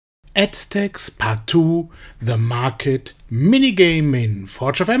Aztecs Part 2, The Market minigame in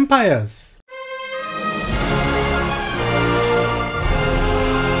Forge of Empires.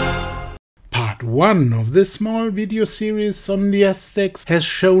 Part 1 of this small video series on the Aztecs has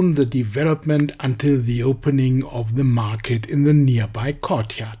shown the development until the opening of the market in the nearby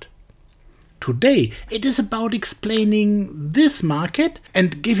courtyard. Today it is about explaining this market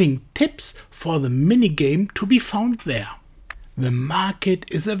and giving tips for the minigame to be found there. The market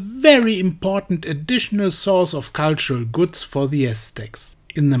is a very important additional source of cultural goods for the Aztecs.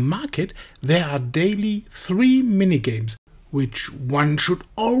 In the market there are daily 3 minigames, which one should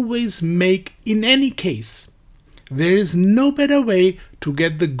always make in any case. There is no better way to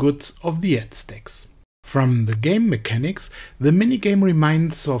get the goods of the Aztecs. From the game mechanics, the minigame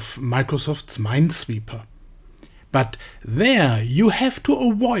reminds of Microsoft's Minesweeper. But there you have to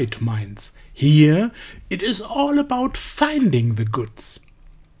avoid mines. Here it is all about finding the goods.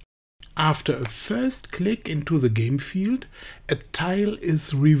 After a first click into the game field, a tile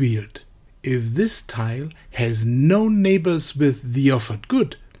is revealed. If this tile has no neighbors with the offered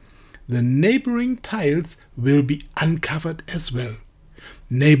good, the neighboring tiles will be uncovered as well.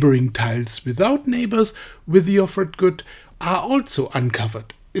 Neighboring tiles without neighbors with the offered good are also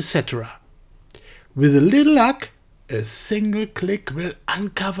uncovered, etc. With a little luck, a single click will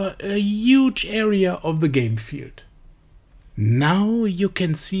uncover a huge area of the game field. Now you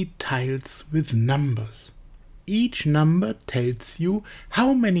can see tiles with numbers. Each number tells you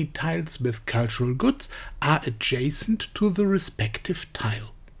how many tiles with cultural goods are adjacent to the respective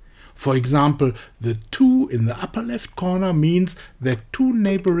tile. For example, the 2 in the upper left corner means that 2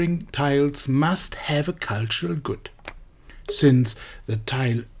 neighboring tiles must have a cultural good. Since the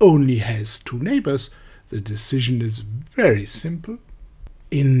tile only has 2 neighbors, the decision is very simple.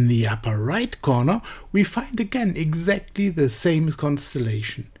 In the upper right corner we find again exactly the same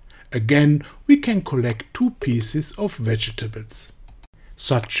constellation. Again we can collect 2 pieces of vegetables.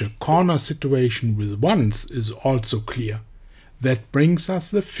 Such a corner situation with 1s is also clear. That brings us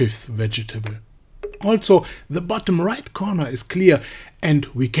the 5th vegetable. Also the bottom right corner is clear and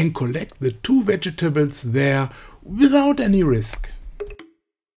we can collect the 2 vegetables there without any risk.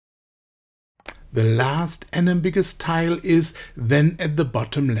 The last and biggest tile is then at the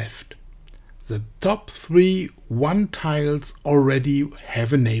bottom left. The top 3 1 tiles already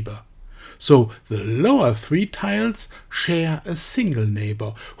have a neighbor. So the lower 3 tiles share a single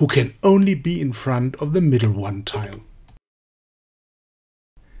neighbor who can only be in front of the middle 1 tile.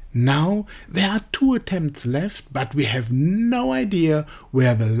 Now there are 2 attempts left, but we have no idea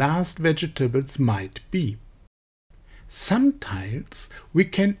where the last vegetables might be. Some tiles we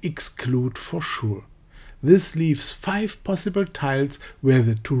can exclude for sure. This leaves 5 possible tiles where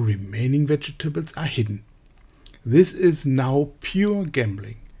the 2 remaining vegetables are hidden. This is now pure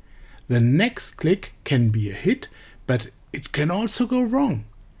gambling. The next click can be a hit, but it can also go wrong.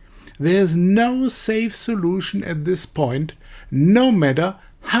 There is no safe solution at this point, no matter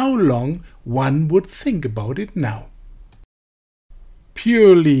how long one would think about it now.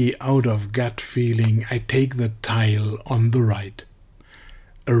 Purely out of gut feeling, I take the tile on the right.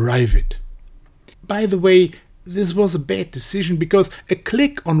 Arrive it. By the way, this was a bad decision because a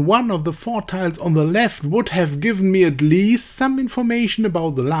click on one of the 4 tiles on the left would have given me at least some information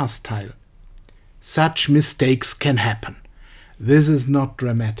about the last tile. Such mistakes can happen. This is not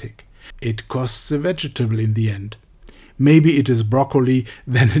dramatic. It costs a vegetable in the end. Maybe it is broccoli,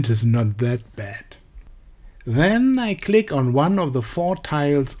 then it is not that bad. Then I click on one of the 4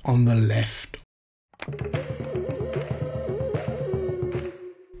 tiles on the left.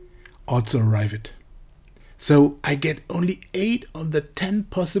 Also arrive it. So I get only 8 of the 10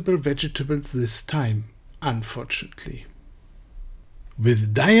 possible vegetables this time, unfortunately.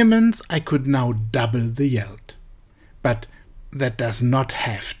 With diamonds I could now double the yield. But that does not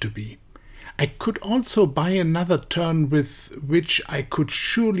have to be. I could also buy another turn with which I could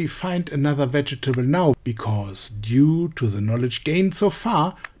surely find another vegetable now, because due to the knowledge gained so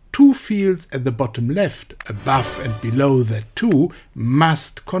far, 2 fields at the bottom left, above and below that 2,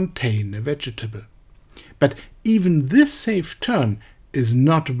 must contain a vegetable. But even this safe turn is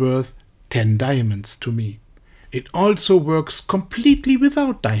not worth 10 diamonds to me. It also works completely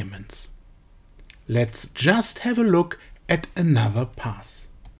without diamonds. Let's just have a look at another pass.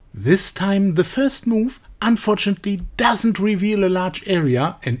 This time the first move unfortunately doesn't reveal a large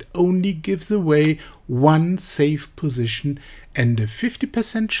area and only gives away 1 safe position and a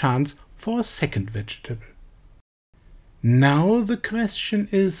 50% chance for a second vegetable. Now the question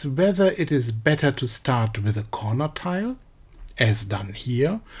is whether it is better to start with a corner tile as done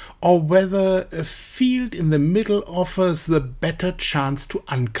here, or whether a field in the middle offers the better chance to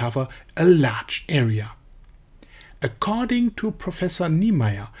uncover a large area. According to Professor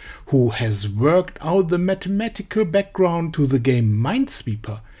Niemeyer, who has worked out the mathematical background to the game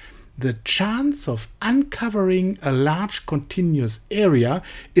Minesweeper, the chance of uncovering a large continuous area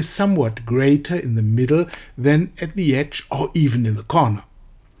is somewhat greater in the middle than at the edge or even in the corner.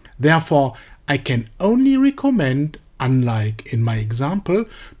 Therefore, I can only recommend, unlike in my example,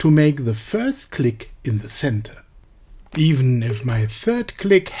 to make the first click in the center. Even if my third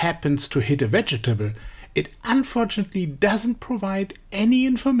click happens to hit a vegetable, it unfortunately doesn't provide any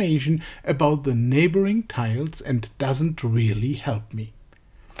information about the neighboring tiles and doesn't really help me.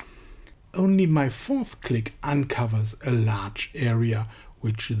 Only my fourth click uncovers a large area,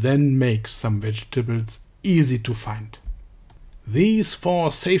 which then makes some vegetables easy to find. These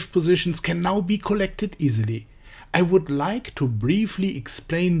 4 safe positions can now be collected easily. I would like to briefly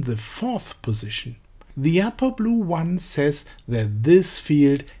explain the 4th position. The upper blue one says that this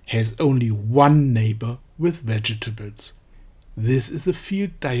field has only one neighbor with vegetables. This is a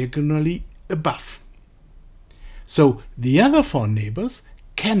field diagonally above. So the other 4 neighbors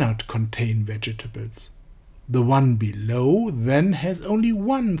cannot contain vegetables. The one below then has only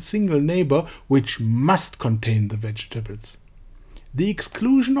one single neighbor which must contain the vegetables. The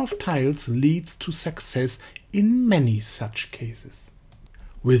exclusion of tiles leads to success in many such cases.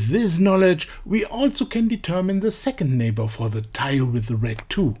 With this knowledge, we also can determine the second neighbor for the tile with the red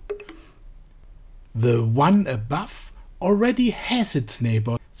 2. The one above already has its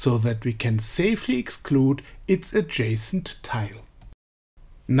neighbor, so that we can safely exclude its adjacent tile.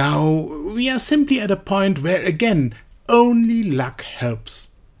 Now we are simply at a point where again only luck helps.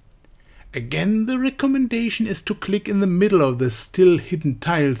 Again, the recommendation is to click in the middle of the still hidden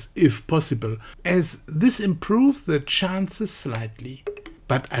tiles if possible, as this improves the chances slightly.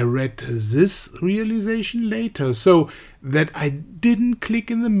 But I read this realization later, so that I didn't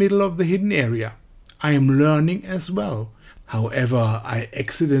click in the middle of the hidden area. I am learning as well. However, I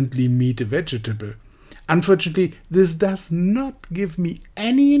accidentally meet a vegetable. Unfortunately, this does not give me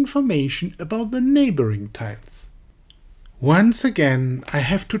any information about the neighboring tiles. Once again, I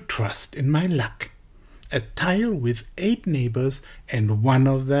have to trust in my luck. A tile with 8 neighbors and one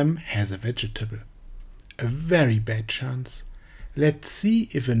of them has a vegetable. A very bad chance. Let's see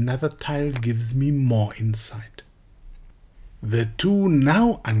if another tile gives me more insight. The 2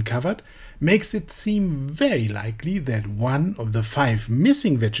 now uncovered makes it seem very likely that one of the 5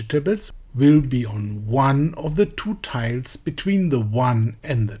 missing vegetables will be on one of the 2 tiles between the 1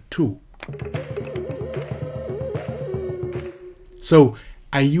 and the 2. So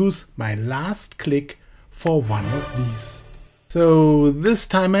I use my last click for one of these. So this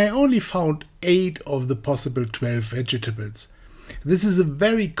time I only found 8 of the possible 12 vegetables. This is a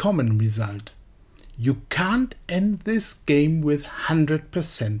very common result. You can't end this game with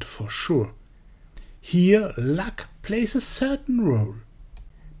 100% for sure. Here luck plays a certain role.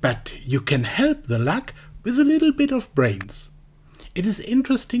 But you can help the luck with a little bit of brains. It is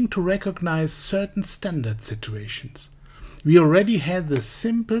interesting to recognize certain standard situations. We already had the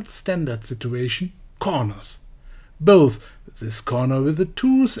simple standard situation, corners. Both this corner with the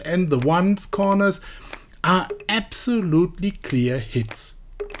 2s and the 1s corners are absolutely clear hits.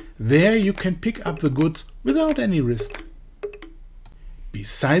 There you can pick up the goods without any risk.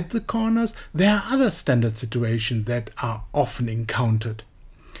 Beside the corners, there are other standard situations that are often encountered.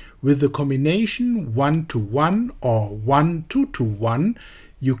 With the combination 1 to 1 or 1 2 to 1,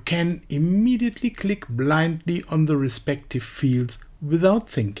 you can immediately click blindly on the respective fields without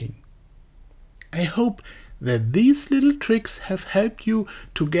thinking. I hope that these little tricks have helped you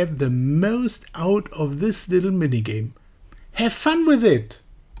to get the most out of this little minigame. Have fun with it!